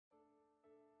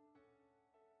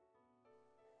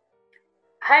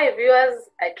Hi viewers,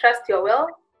 I trust you're well.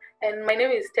 And my name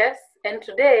is Tess, and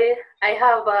today I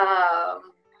have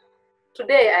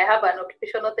an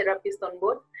occupational therapist on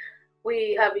board.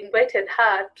 We have invited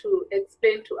her to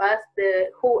explain to us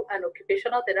who an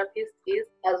occupational therapist is,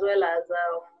 as well as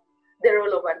the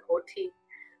role of an OT.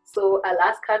 So I'll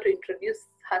ask her to introduce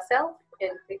herself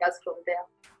and take us from there.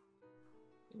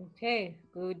 Okay,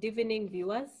 good evening,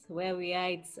 viewers. Where we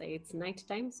are, it's night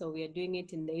time, so we are doing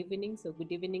it in the evening. So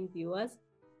good evening, viewers.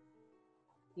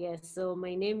 Yes, so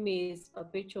my name is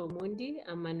Perpetua Mundi.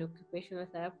 I'm an occupational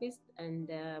therapist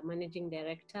and managing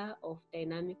director of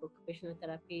Dynamic Occupational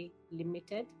Therapy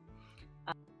Limited.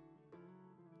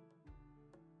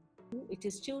 It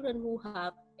is children who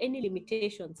have any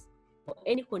limitations or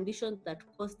any conditions that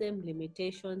cause them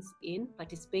limitations in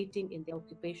participating in their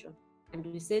occupation. And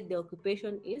we said the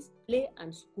occupation is play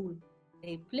and school.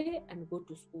 They play and go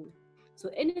to school. So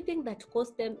anything that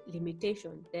causes them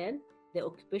limitation, then the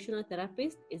occupational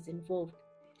therapist is involved.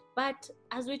 But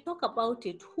as we talk about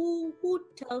it, who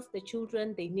tells the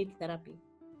children they need therapy?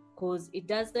 Because it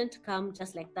doesn't come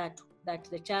just like that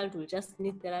the child will just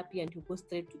need therapy and you go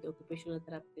straight to the occupational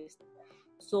therapist.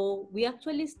 So we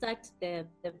actually start the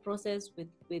process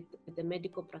with the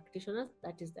medical practitioners,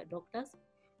 that is the doctors.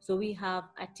 So we have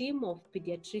a team of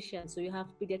pediatricians. So you have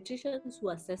pediatricians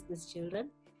who assess these children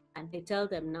and they tell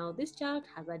them, now this child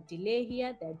has a delay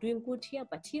here, they're doing good here,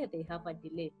 but here they have a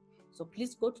delay. So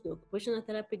please go to the occupational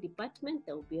therapy department,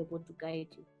 they will be able to guide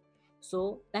you.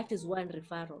 So that is one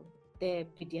referral, the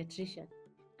pediatrician.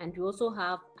 And we also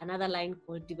have another line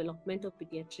called developmental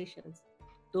pediatricians,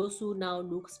 those who now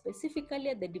look specifically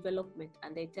at the development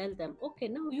and they tell them, okay,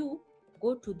 now you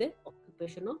go to the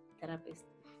occupational therapist.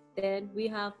 Then we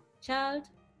have child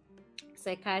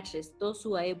psychiatrists, those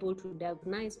who are able to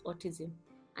diagnose autism.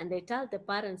 And they tell the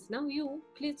parents, now you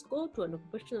please go to an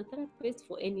occupational therapist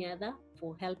for any other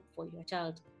for help for your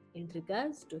child in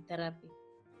regards to therapy.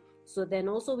 So then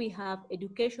also we have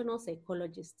educational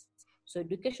psychologists. So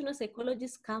educational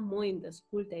psychologists come more in the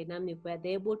school dynamic where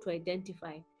they're able to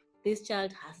identify this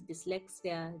child has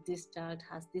dyslexia, this child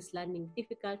has this learning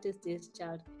difficulties, this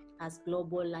child has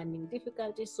global learning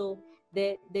difficulties. So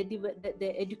the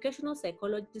educational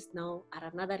psychologists now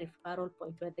are another referral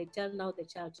point where they tell now the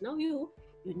child, now you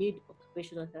need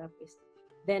occupational therapist.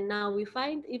 Then now we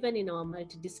find even in our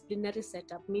multidisciplinary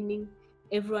setup, meaning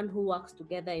everyone who works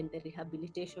together in the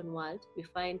rehabilitation world, we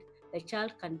find the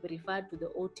child can be referred to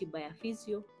the OT by a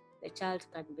physio, the child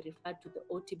can be referred to the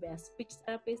OT by a speech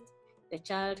therapist, the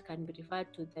child can be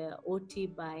referred to the OT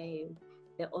by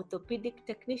the orthopedic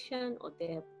technician or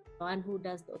the one who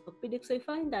does the orthopedic. So you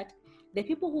find that the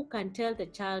people who can tell the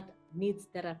child needs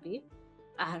therapy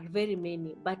are very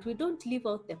many, but we don't leave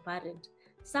out the parent.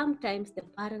 Sometimes the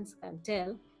parents can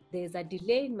tell there's a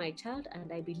delay in my child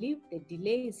and I believe the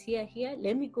delay is here.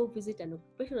 Let me go visit an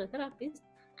occupational therapist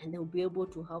and they'll be able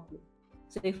to help me.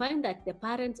 So they find that the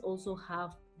parents also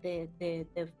have the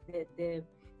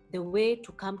way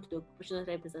to come to the occupational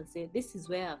therapist and say, this is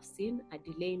where I've seen a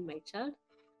delay in my child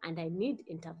and I need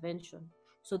intervention.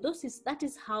 So that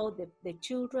is how the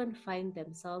children find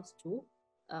themselves to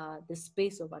the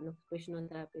space of an occupational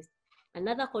therapist.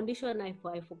 Another condition I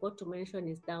forgot to mention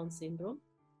is Down syndrome.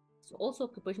 So also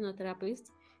occupational therapists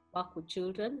work with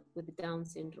children with Down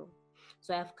syndrome.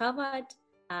 So I've covered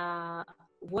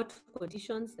what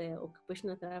conditions the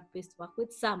occupational therapists work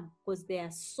with, some, because there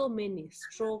are so many,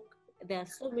 stroke, there are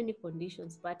so many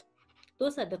conditions, but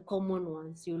those are the common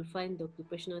ones you'll find the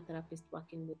occupational therapist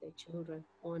working with the children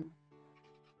on.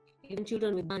 Even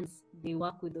children with burns, they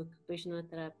work with occupational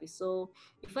therapy. So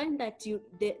you find that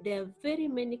there are very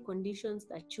many conditions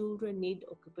that children need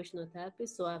occupational therapy.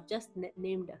 So I've just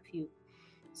named a few.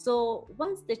 So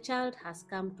once the child has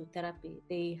come to therapy,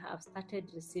 they have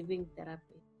started receiving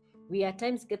therapy. We at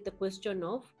times get the question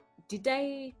of, did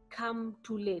I come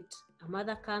too late? A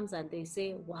mother comes and they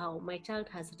say, wow, my child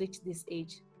has reached this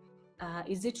age.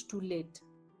 Is it too late?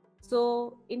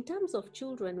 So in terms of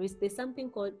children, there's something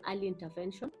called early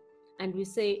intervention. And we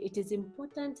say it is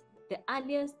important the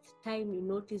earliest time you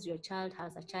notice your child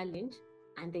has a challenge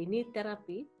and they need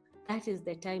therapy, that is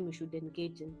the time you should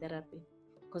engage in therapy.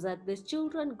 Because as the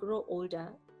children grow older,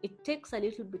 it takes a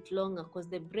little bit longer because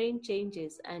the brain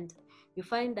changes and you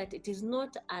find that it is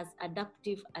not as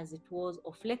adaptive as it was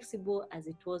or flexible as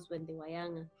it was when they were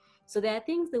younger. So there are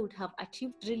things they would have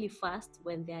achieved really fast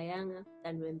when they are younger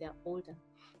than when they are older.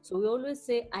 So we always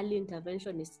say early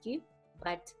intervention is key,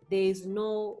 but there is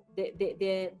no,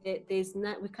 there's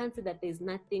not, we can't say that there's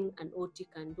nothing an OT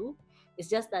can do. It's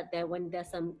just that when there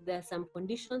are some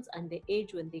conditions and the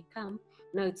age when they come,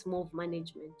 now it's more of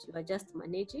management. You are just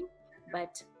managing,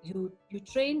 but you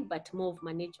train, but more of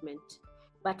management.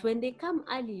 But when they come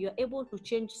early, you're able to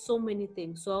change so many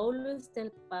things. So I always tell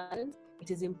parents, it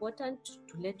is important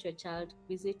to let your child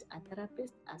visit a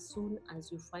therapist as soon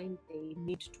as you find they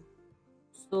need to.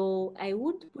 So I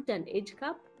would put an age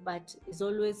cap, but it's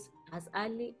always as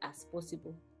early as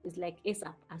possible. It's like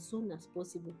ASAP, as soon as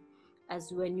possible.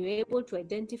 As when you're able to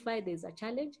identify there's a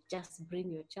challenge, just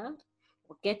bring your child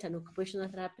or get an occupational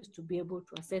therapist to be able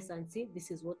to assess and see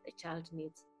this is what the child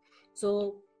needs.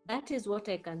 So that is what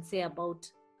I can say about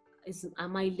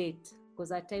am I late?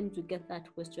 Because at times we get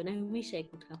that question. I wish I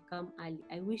could have come early.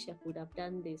 I wish I could have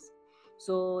done this.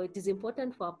 So it is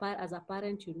important for as a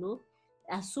parent,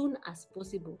 as soon as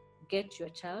possible, get your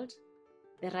child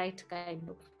the right kind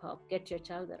of help, get your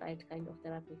child the right kind of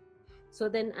therapy. So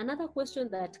then another question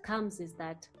that comes is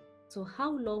that, so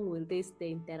how long will they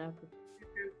stay in therapy?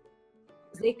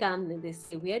 They come and they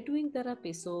say, we are doing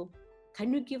therapy, so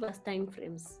can you give us time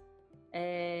frames?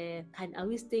 Are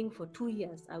we staying for 2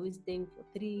 years? Are we staying for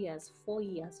 3 years, 4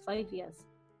 years, 5 years?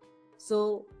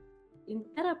 So in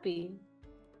therapy,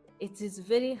 it is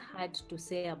very hard to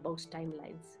say about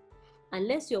timelines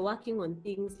unless you're working on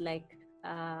things like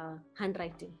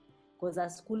handwriting, because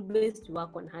as school-based we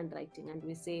work on handwriting and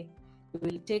we say we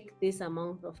will take this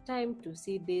amount of time to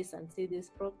see this and see this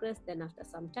progress. Then after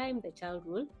some time the child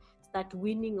will start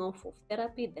weaning off of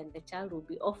therapy, then the child will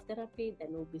be off therapy, then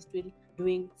we'll be still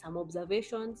doing some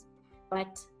observations.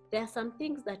 But there are some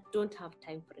things that don't have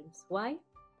time frames. Why?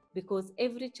 Because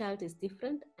every child is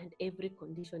different and every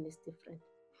condition is different.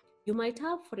 You might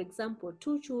have, for example,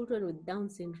 2 children with Down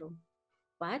syndrome,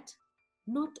 but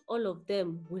not all of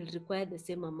them will require the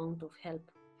same amount of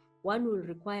help. One will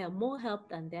require more help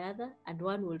than the other, and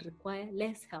one will require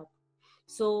less help.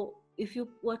 So if you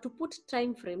were to put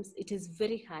time frames, it is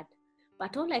very hard.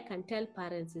 But all I can tell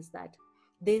parents is that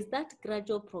there's that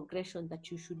gradual progression that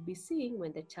you should be seeing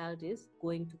when the child is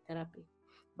going to therapy.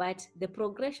 But the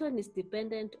progression is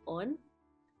dependent on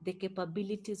the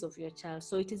capabilities of your child.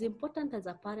 So it is important as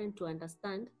a parent to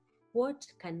understand, what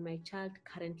can my child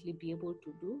currently be able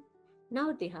to do?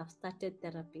 Now they have started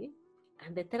therapy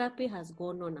and the therapy has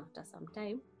gone on after some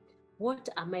time. What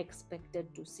am I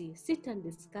expected to see? Sit and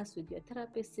discuss with your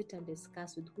therapist, sit and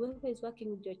discuss with whoever is working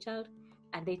with your child,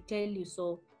 and they tell you,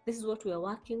 so this is what we are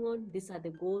working on, these are the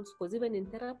goals. Because even in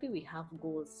therapy, we have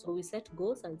goals. So we set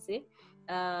goals and say,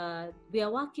 we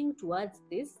are working towards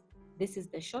this. This is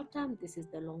the short term, this is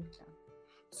the long term.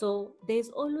 So there's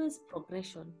always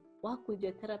progression. Work with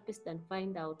your therapist and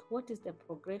find out what is the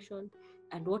progression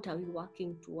and what are we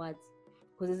working towards.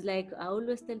 Because it's like, I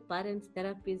always tell parents,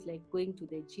 therapy is like going to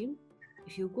the gym.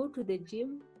 If you go to the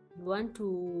gym, you want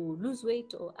to lose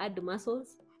weight or add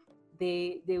muscles,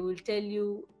 they will tell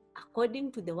you,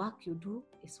 according to the work you do,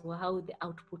 is how the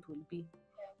output will be.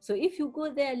 So if you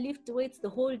go there, lift weights the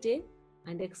whole day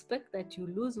and expect that you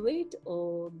lose weight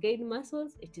or gain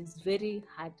muscles, it is very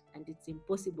hard and it's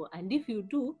impossible. And if you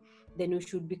do, then you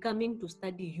should be coming to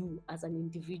study you as an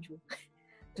individual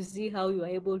to see how you are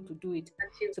able to do it.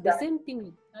 So the same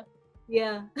thing,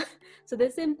 so the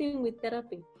same thing with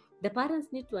therapy. The parents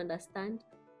need to understand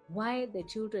why the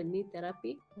children need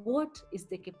therapy, what is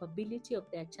the capability of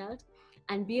their child,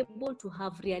 and be able to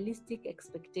have realistic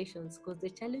expectations. Because the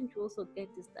challenge you also get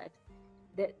is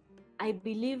that I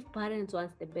believe parents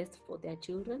want the best for their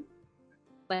children,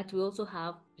 but we also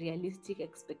have realistic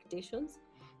expectations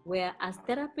where as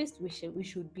therapists we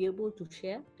should be able to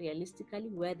share realistically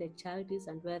where the child is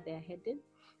and where they're headed.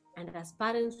 And as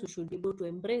parents, we should be able to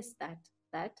embrace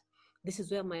that this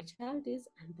is where my child is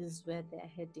and this is where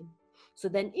they're heading. So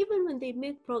then even when they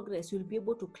make progress, you'll be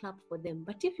able to clap for them.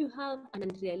 But if you have an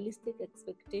unrealistic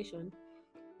expectation,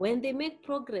 when they make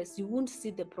progress, you won't see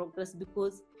the progress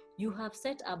because you have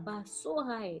set a bar so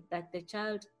high that the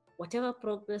child, whatever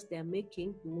progress they're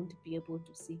making, you won't be able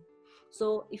to see.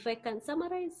 So if I can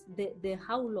summarize the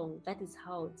how long, that is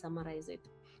how I would summarize it.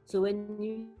 So when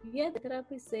you hear the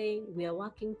therapist saying, we are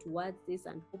working towards this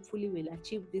and hopefully we'll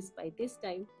achieve this by this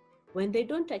time, when they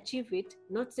don't achieve it,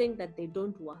 not saying that they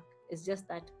don't work, it's just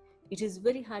that it is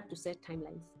very hard to set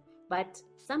timelines. But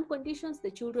some conditions,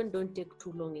 the children don't take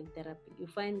too long in therapy. You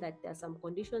find that there are some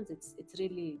conditions, it's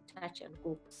really touch and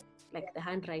go, like the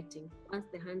handwriting. Once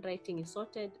the handwriting is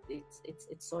sorted, it's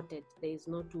sorted. There is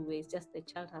no two ways. Just the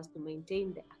child has to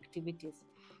maintain the activities.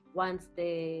 Once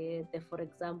for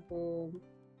example,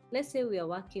 let's say we are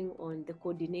working on the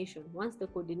coordination. Once the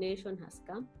coordination has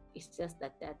come, it's just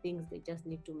that there are things they just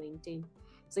need to maintain.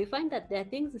 So you find that there are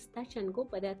things that touch and go,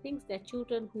 but there are things, there are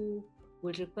children who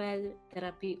will require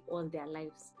therapy all their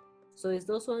lives. So it's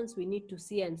those ones we need to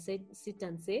see and sit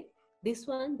and say, This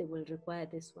one, they will require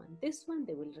this one. This one,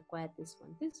 they will require this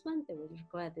one. This one, they will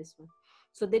require this one.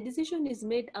 So the decision is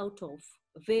made out of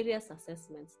various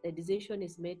assessments. The decision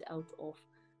is made out of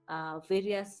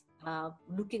various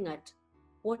looking at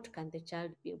what can the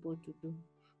child be able to do.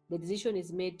 The decision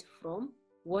is made from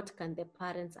what can the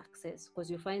parents access,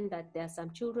 because you find that there are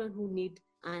some children who need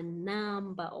a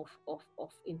number of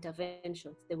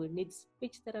interventions. They will need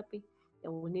speech therapy, they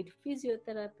will need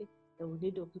physiotherapy, they will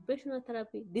need occupational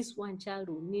therapy. This one child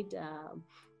will need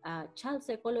child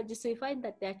psychology. So you find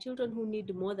that there are children who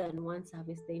need more than one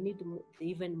service. They need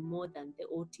even more than the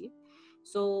OT.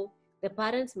 So the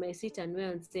parents may sit and weigh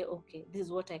and say, okay, this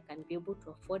is what I can be able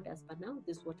to afford as per now.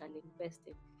 This is what I'll invest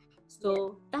in.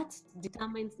 So that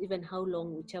determines even how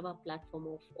long whichever platform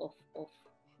of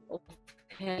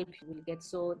help you will get.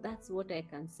 So that's what I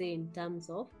can say in terms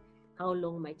of how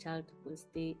long my child will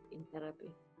stay in therapy.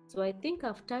 So I think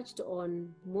I've touched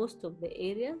on most of the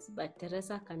areas, but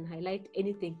Teresa can highlight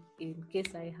anything in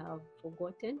case I have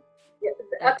forgotten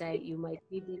that you might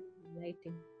need in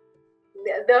writing.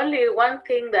 The only one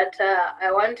thing that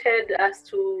I wanted us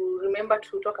to remember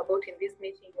to talk about in this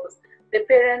meeting was the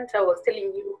parent I was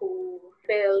telling you who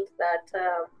felt that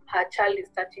her child is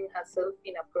touching herself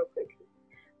inappropriately.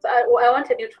 So I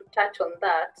wanted you to touch on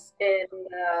that and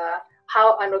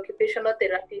how an occupational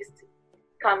therapist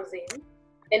comes in,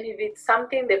 and if it's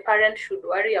something the parent should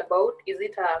worry about. Is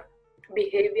it a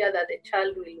behavior that the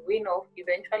child will wean off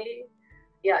eventually?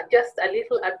 Yeah, just a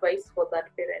little advice for that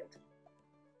parent.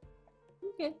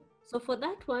 Okay, so for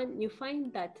that one, you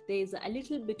find that there's a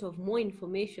little bit of more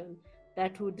information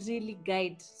that would really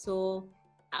guide. So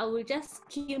I will just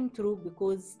skim through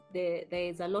because there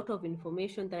is a lot of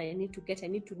information that I need to get. I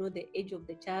need to know the age of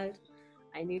the child.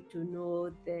 I need to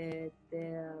know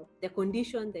the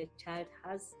condition the child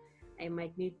has. I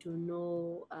might need to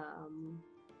know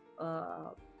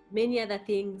many other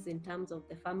things in terms of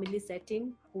the family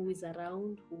setting, who is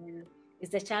around, who is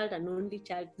the child an only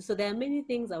child. So there are many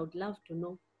things I would love to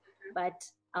know, but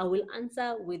I will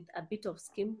answer with a bit of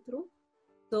skim through.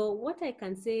 So what I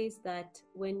can say is that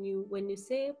when you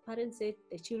say parents say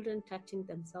the children touching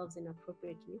themselves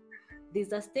inappropriately,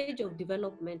 there's a stage of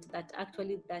development that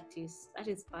actually that is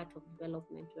part of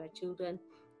development where children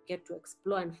get to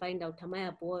explore and find out, am I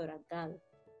a boy or a girl?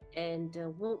 And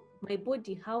well, my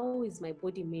body, how is my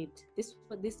body made? This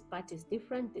part is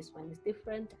different, this one is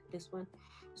different, this one.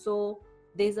 So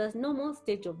there's a normal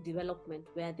stage of development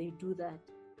where they do that.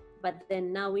 But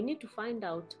then now we need to find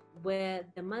out where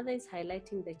the mother is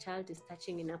highlighting the child is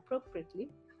touching inappropriately.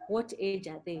 What age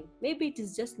are they? Maybe it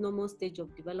is just normal stage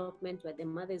of development where the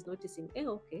mother is noticing, hey,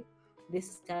 okay,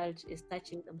 this child is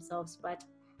touching themselves. But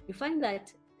you find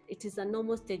that it is a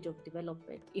normal stage of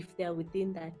development if they are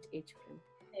within that age frame.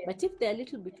 Yeah. But if they're a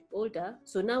little bit older,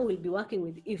 so now we'll be working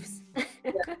with ifs.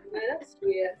 Yes,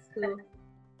 yes. So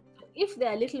if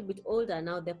they're a little bit older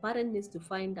now, the parent needs to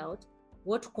find out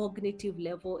what cognitive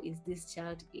level is this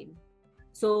child in.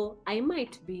 So I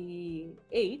might be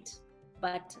 8,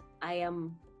 but I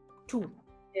am 2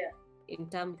 in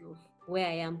terms of where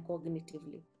I am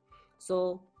cognitively.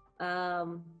 So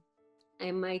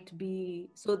I might be,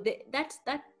 so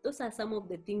those are some of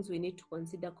the things we need to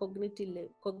consider: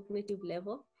 cognitive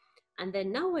level. And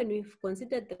then now when we've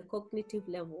considered the cognitive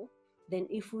level, then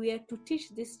if we are to teach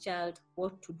this child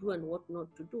what to do and what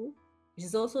not to do, it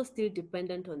is also still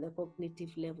dependent on the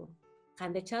cognitive level.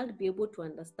 Can the child be able to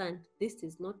understand this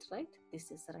is not right, this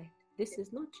is right, this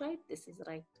is not right, this is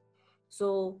right?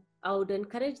 So I would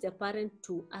encourage the parent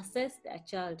to assess their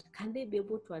child. Can they be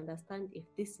able to understand if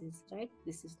this is right,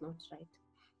 this is not right?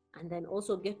 And then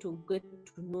also get to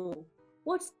know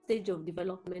what stage of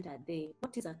development are they,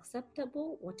 what is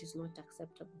acceptable, what is not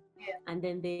acceptable. And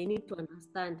then they need to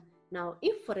understand. Now,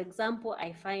 if, for example,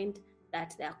 I find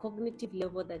that their cognitive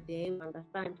level that they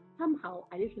understand somehow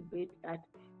a little bit that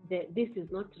this is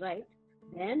not right,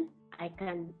 then I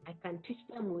can teach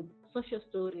them with social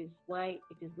stories why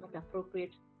it is not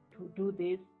appropriate to do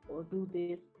this or do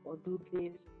this or do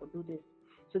this or do this.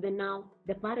 So then now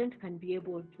the parent can be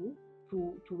able to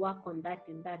work on that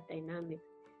in that dynamic.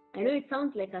 I know it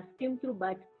sounds like a skim through,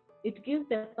 but it gives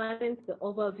the parents the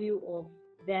overview of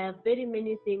there are very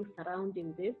many things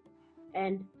surrounding this,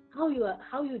 and how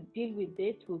you deal with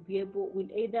it will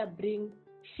either bring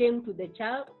shame to the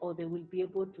child, or they will be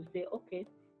able to say, okay,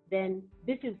 then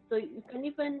this is, so you can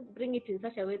even bring it in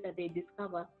such a way that they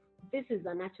discover this is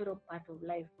a natural part of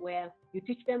life, where you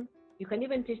teach them, you can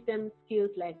even teach them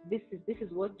skills like this is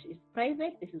what is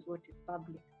private, this is what is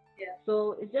public.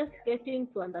 So it's just getting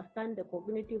to understand the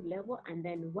cognitive level, and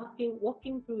then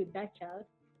walking through with that child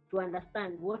to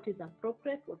understand what is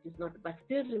appropriate, what is not. But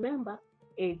still remember,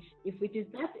 age. If it is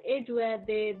that age where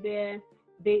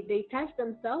they touch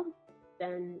themselves,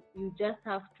 then you just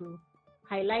have to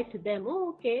highlight to them, oh,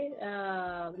 okay,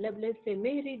 let's say,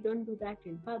 Mary, don't do that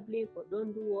in public, or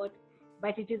don't do what.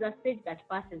 But it is a stage that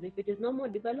passes. If it is normal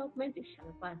development, it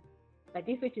shall pass. But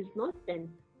if it is not, then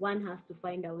one has to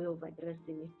find a way of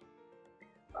addressing it.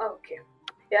 Okay.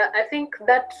 Yeah, I think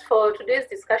that for today's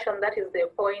discussion, that is the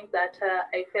point that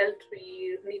I felt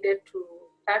we needed to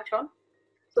touch on,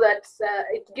 so that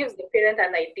it gives the parent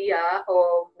an idea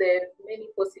of the many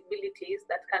possibilities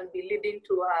that can be leading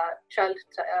to a child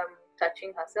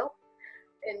touching herself,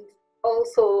 and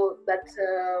also that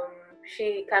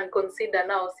she can consider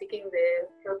now seeking the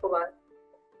help of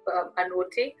an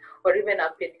OT or even a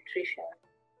pediatrician.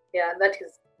 Yeah, that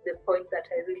is the point that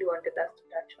I really wanted us to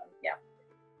touch on. Yeah.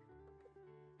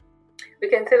 We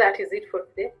can say that is it for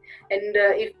today. And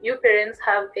if you parents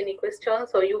have any questions,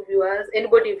 or you viewers,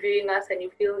 anybody viewing us, and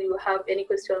you feel you have any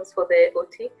questions for the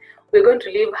OT, we're going to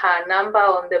leave her number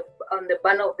on the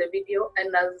banner of the video,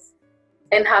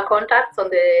 and her contacts on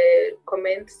the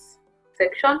comments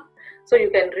section, so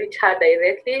you can reach her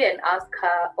directly and ask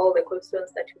her all the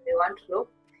questions that you may want to know.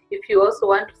 If you also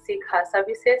want to seek her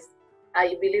services,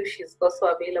 I believe she's also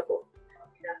available.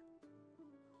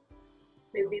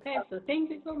 Maybe. Okay, so thank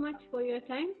you so much for your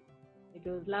time. It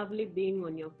was lovely being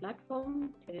on your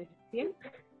platform, Teresa. Yes.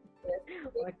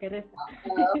 Or Teresa.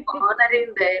 For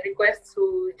honoring the request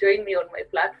to join me on my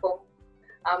platform.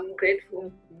 I'm grateful.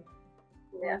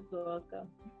 Yeah. Welcome.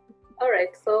 All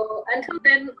right. So until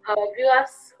then, our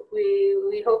viewers,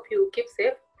 we hope you keep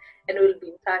safe, and we'll be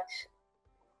in touch.